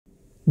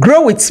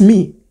Grow with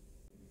me.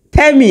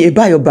 Tell me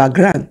about your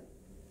background.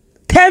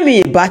 Tell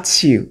me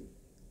about you.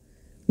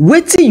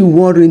 Wetin you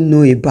want to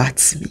know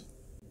about me?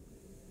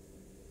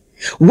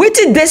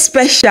 Wetin dey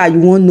special you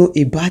want know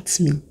about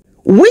me?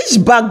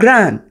 Which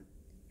background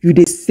you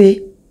dey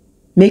say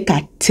make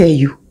I tell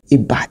you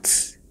about?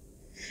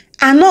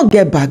 I no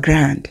get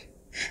background.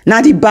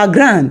 Na the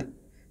background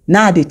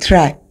now I dey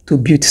try to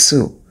build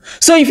so.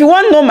 So if you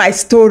want know my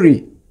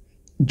story,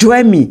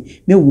 join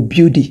me, make we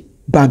build the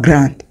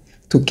background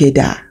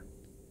together.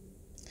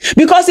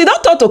 Because e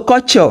don turn to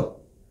culture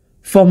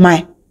for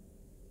my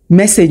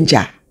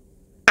messenger.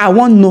 I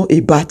want know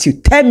about you.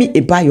 Tell me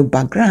about your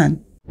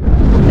background.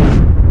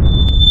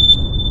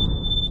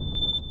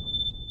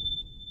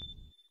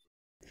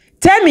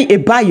 Tell me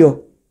about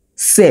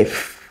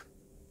yourself.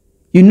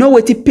 You know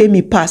wetin pay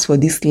me pass for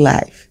this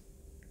life.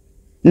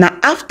 Now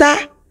after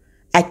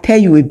I tell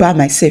you about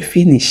myself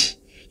finish,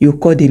 you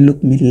call dey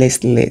look me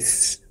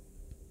less.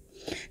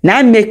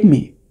 Now make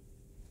me,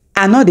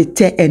 I no dey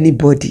tell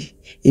anybody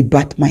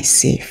about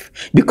myself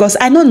because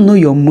I don't know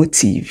your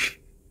motive.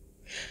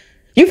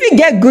 If you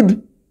get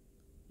good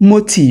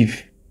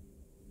motive,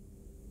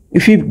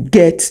 if you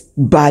get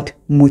bad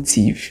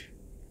motive,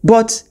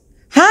 but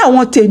how I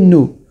want to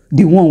know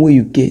the one where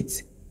you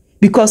get,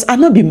 because I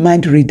not be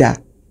mind reader.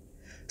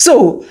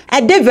 So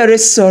I dey very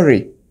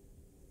sorry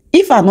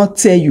if I not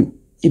tell you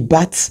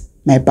about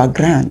my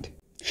background.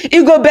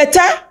 It go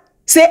better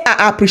say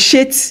I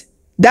appreciate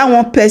that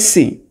one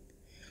person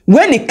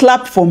when he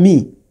clap for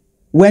me,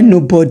 when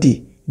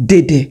nobody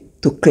dey there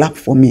to clap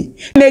for me.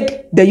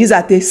 Make the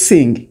user they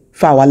sing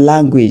for our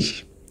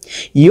language.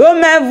 Yo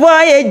me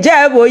voye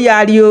jevo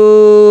yari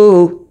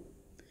o.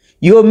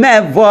 Yo me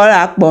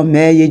vola po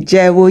me ye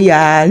jevo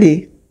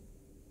yari.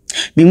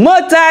 Mi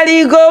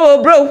motari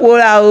go bro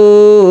fola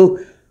o.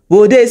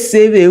 Bode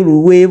seve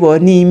ruwe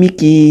boni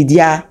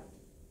mikidia.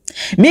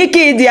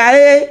 Mikidia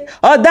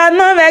oda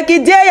no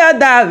mekidia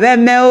yoda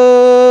veme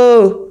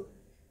o.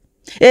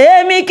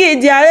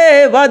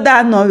 Mikidia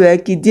boda no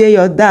mekidia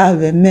yoda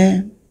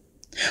veme.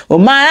 O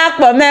mara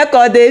po me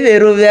ko de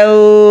veruve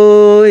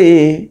o.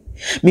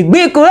 Mi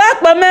gbi kura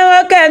po me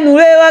wo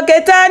kenure wo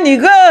ketani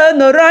go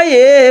no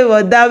roye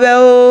woda ve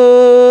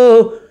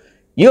o.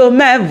 Yo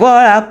me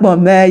vola po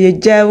me ye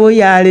jewo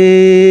yare.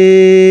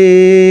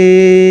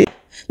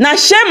 Now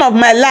shame of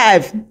my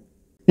life.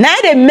 Now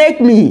they make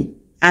me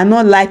I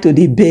not like to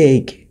dey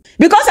beg.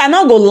 Because I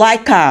not go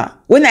like her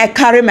when I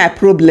carry my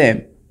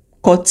problem.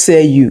 God tell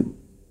you.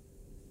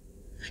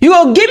 You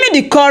go give me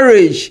the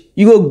courage.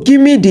 You go give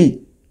me the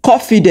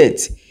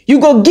confidence. You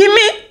go give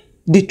me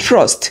the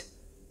trust.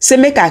 Say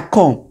make I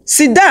come.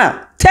 Sit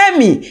down. Tell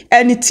me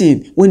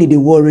anything when it dey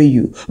worry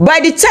you. By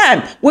the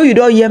time when you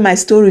don't hear my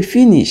story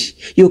finish,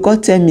 you go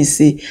tell me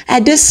say, I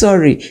dey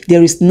sorry.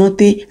 There is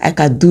nothing I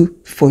can do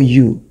for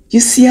you. You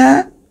see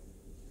her?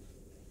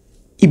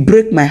 It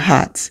break my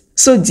heart.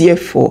 So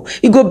therefore,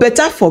 it go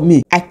better for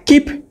me. I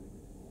keep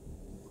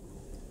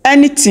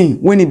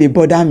anything when it dey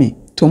bother me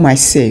to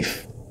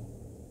myself.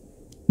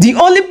 The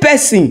only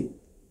person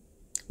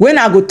when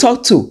I go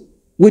talk to,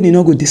 when e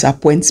no go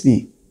disappoint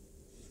me,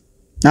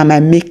 na my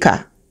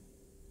maker.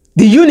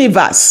 The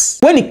universe,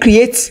 when it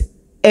creates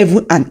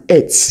heaven and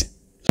earth,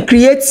 it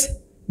creates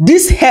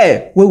this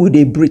air where we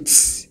dey breathe.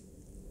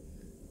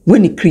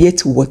 When it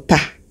creates water,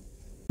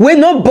 when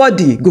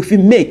nobody go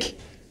fit make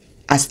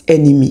as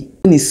enemy.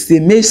 When it say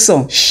make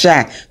sun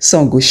shine,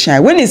 sun go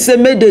shine. When it say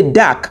make dey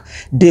dark,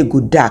 they go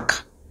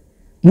dark.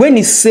 When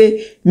it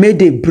say make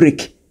dey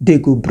break, they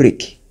go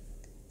break.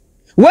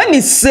 When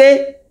it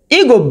say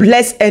it go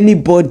bless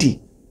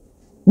anybody,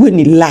 when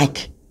it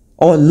like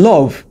or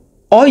love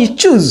or you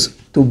choose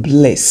to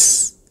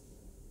bless.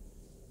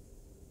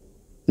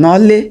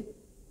 Not only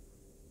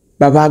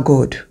Baba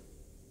God,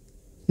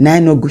 now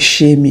no go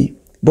shame me,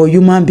 but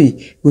human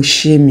being go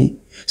shame me.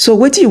 So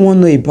what do you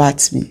want to know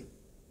about me?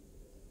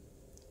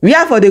 We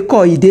are for the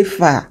call, you dey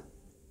far.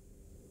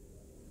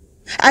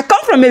 I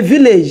come from a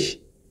village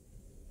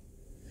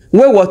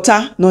where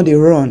water not dey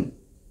run.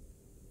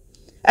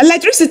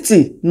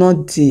 Electricity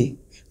not dey.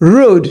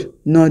 Road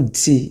not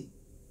dey.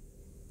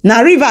 Na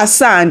river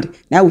sand,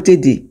 now we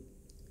take dey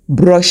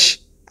brush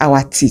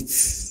our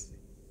teeth.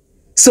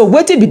 So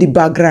what be the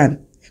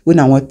background when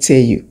I want to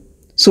tell you?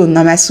 So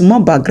now my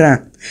small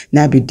background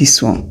now be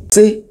this one.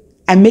 Say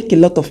I make a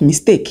lot of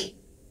mistake,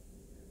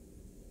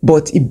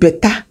 but it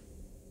better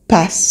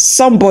pass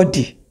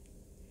somebody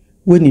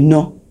when you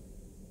know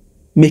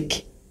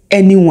make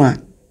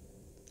anyone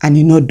and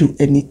you not do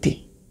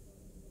anything.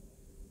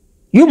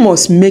 You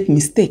must make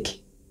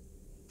mistake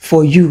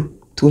for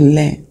you to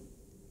learn.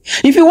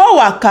 If you want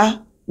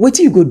waka, what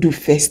you go do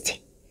first?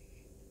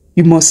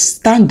 You must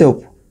stand up,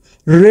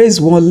 raise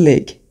one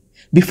leg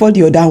before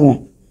the other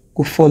one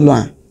go follow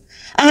am.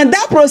 And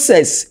that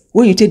process,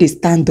 when you take the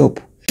stand up,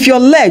 if your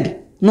leg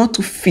not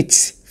too fit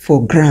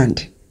for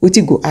ground, what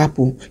you go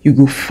happen? You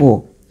go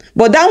fall.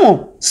 But that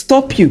one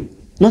stop you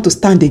not to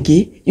stand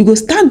again. You go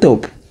stand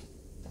up.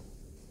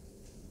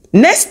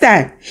 Next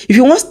time, if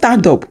you want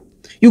stand up,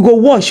 you go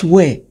wash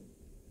well.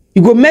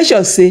 You go make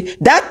sure say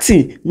that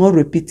thing not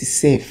repeat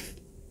itself.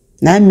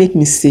 Now make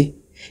me say,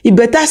 it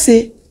better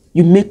say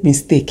you make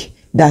mistake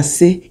than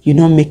say you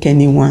not make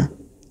anyone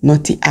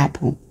nothing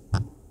happen.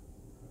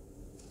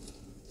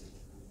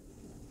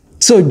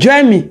 So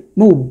join me,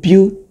 we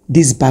build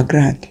this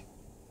background.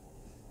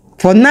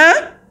 For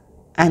now,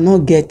 I not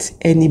get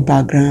any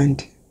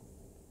background.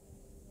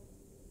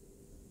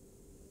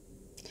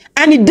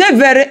 And it dey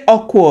very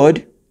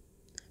awkward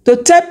to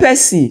tell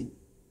person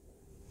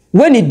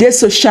when it dey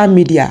social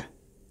media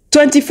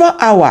 24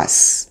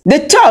 hours.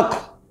 They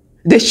talk,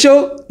 they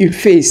show in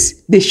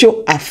face, they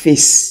show her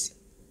face.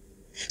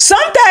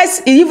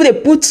 Sometimes even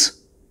they put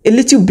a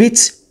little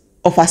bit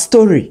of a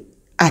story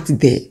at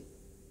there.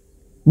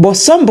 But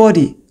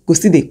somebody go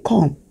still dey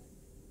come.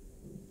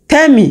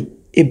 Tell me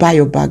about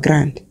your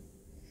background.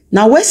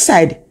 Now west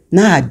side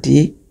now a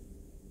day.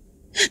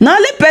 Now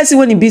only person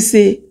when it be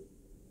say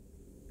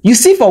you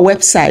see for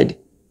website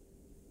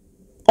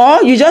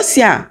or you just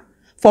see her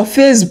for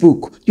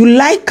Facebook, you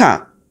like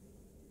her.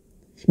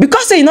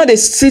 Because say you know they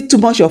see too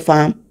much of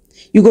her,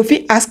 you go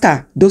fit ask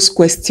her those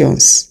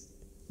questions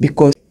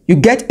because you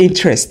get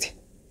interest.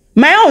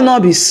 My own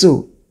not be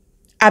so.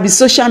 I be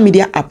social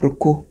media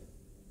aproko.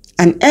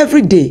 And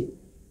every day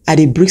I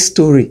dey bring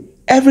story.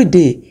 Every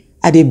day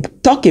I dey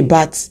talk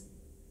about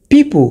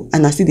people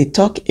and I still dey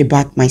talk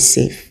about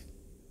myself.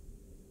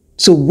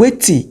 So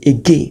wetin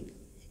again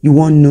you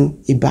wan know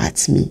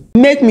about me?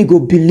 Make me go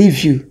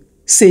believe you.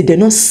 Say they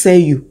not sell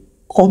you,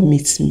 come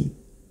meet me.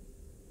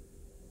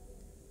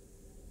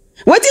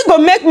 Wetin go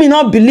make me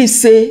not believe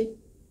say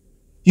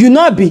you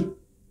not be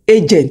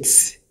agent.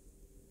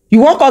 You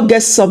wan go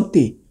get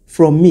something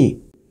from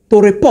me to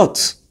report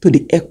to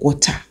the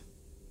headquarters.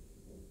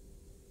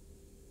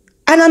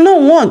 And I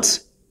don't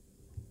want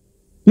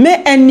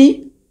may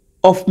any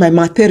of my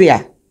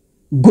material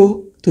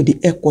go to the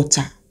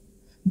headquarters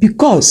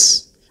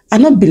because I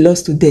not belong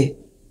to there.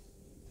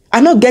 I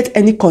not get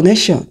any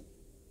connection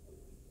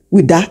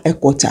with that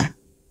headquarters.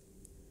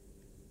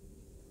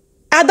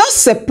 I don't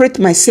separate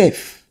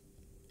myself.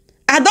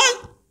 I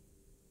don't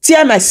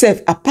tear myself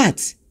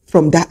apart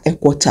from that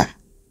headquarters.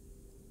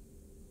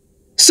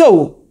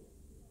 So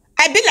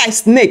I be like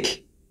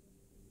snake.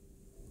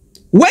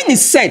 When it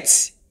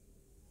sets,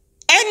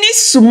 any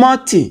small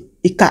thing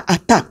it can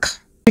attack.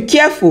 Be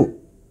careful.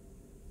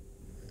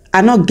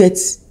 I not get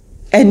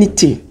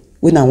anything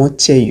when I want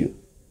to tell you.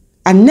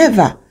 And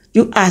never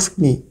you ask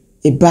me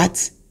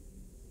about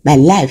my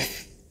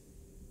life.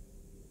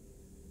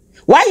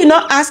 Why you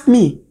not ask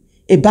me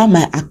about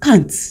my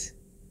account?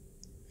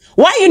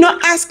 Why you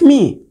not ask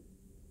me,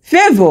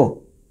 Favour,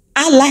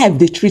 how life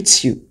they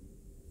treat you?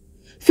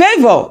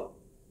 Favour,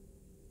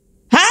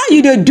 how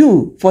you dey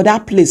do for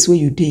that place where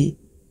you dey?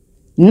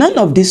 None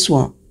of this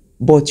one,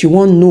 but you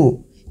won't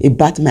know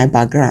about my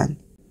background.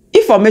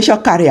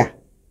 Information carrier,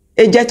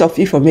 agent of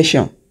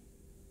information.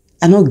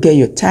 I not get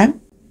your time.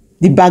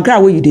 The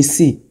background where you dey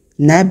see,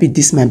 now be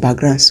this my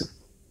background. So,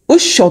 who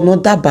should know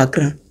that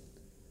background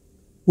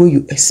where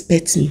you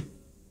expect me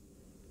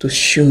to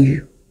show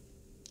you?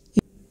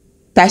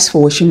 Thanks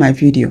for watching my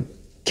video.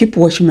 Keep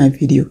watching my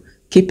video.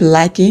 Keep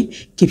liking,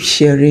 keep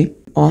sharing,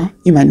 or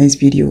in my next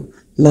video.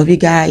 Love you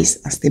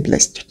guys and stay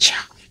blessed.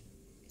 Ciao.